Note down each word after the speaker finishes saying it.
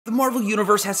The Marvel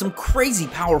Universe has some crazy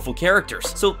powerful characters,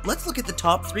 so let's look at the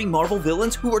top 3 Marvel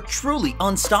villains who are truly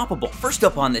unstoppable. First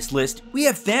up on this list, we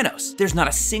have Thanos. There's not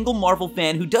a single Marvel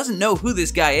fan who doesn't know who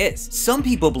this guy is. Some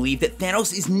people believe that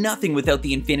Thanos is nothing without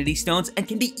the Infinity Stones and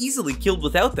can be easily killed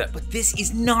without them, but this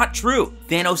is not true.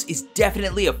 Thanos is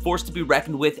definitely a force to be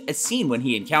reckoned with, as seen when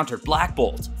he encountered Black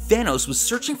Bolt. Thanos was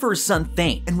searching for his son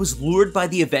Thane and was lured by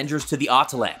the Avengers to the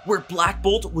Autoland, where Black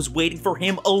Bolt was waiting for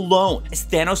him alone. As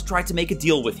Thanos tried to make a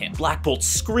deal with him, Black Bolt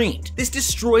screamed. This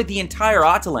destroyed the entire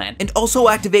Autoland and also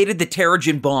activated the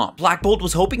Terrigen bomb. Black Bolt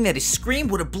was hoping that his scream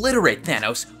would obliterate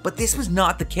Thanos, but this was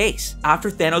not the case. After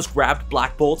Thanos grabbed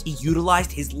Black Bolt, he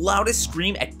utilized his loudest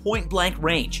scream at point-blank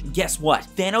range. And guess what?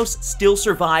 Thanos still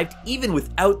survived even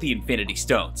without the Infinity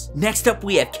Stones. Next up,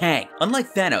 we have Kang.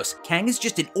 Unlike Thanos, Kang is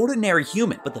just an ordinary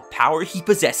human, but the power he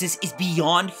possesses is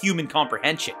beyond human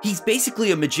comprehension. He's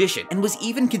basically a magician and was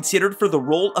even considered for the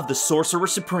role of the Sorcerer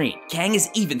Supreme. Kang is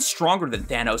even stronger than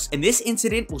Thanos, and this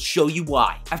incident will show you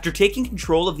why. After taking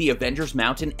control of the Avengers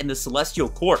Mountain and the Celestial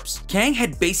Corpse, Kang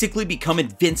had basically become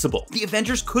invincible. The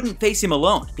Avengers couldn't face him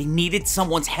alone. They needed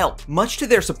someone's help. Much to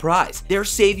their surprise, their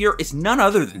savior is none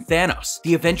other than Thanos.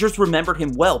 The Avengers remembered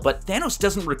him well, but Thanos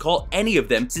doesn't recall any of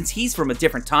them since he's from a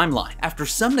different timeline. After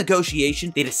some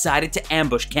negotiation, they decided to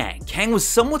ambush Kang. Kang was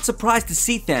somewhat surprised to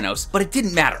see Thanos, but it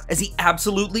didn't matter, as he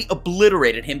absolutely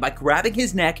obliterated him by grabbing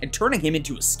his neck and turning him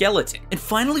into a skeleton. And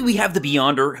finally, we have the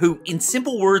Beyonder, who, in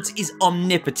simple words, is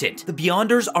omnipotent. The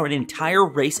Beyonders are an entire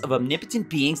race of omnipotent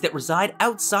beings that reside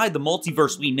outside the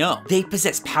multiverse we know. They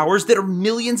possess powers that are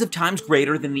millions of times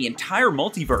greater than the entire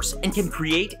multiverse and can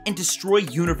create and destroy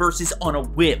universes on a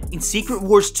whim. In Secret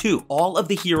Wars 2, all of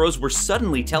the heroes were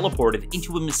suddenly teleported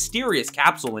into a mysterious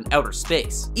capsule in outer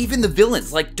space. Even the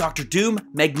villains like Dr. Doom,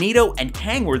 Magneto, and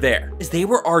Kang were there. As they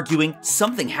were arguing,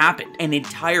 something happened. An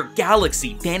entire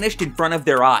galaxy vanished in front of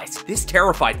their eyes. This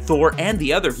terrified Thor and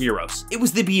the other heroes. It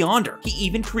was the Beyonder. He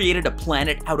even created a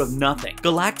planet out of nothing.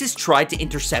 Galactus tried to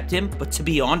intercept him, but to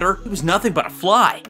Beyonder, he was nothing but a fly.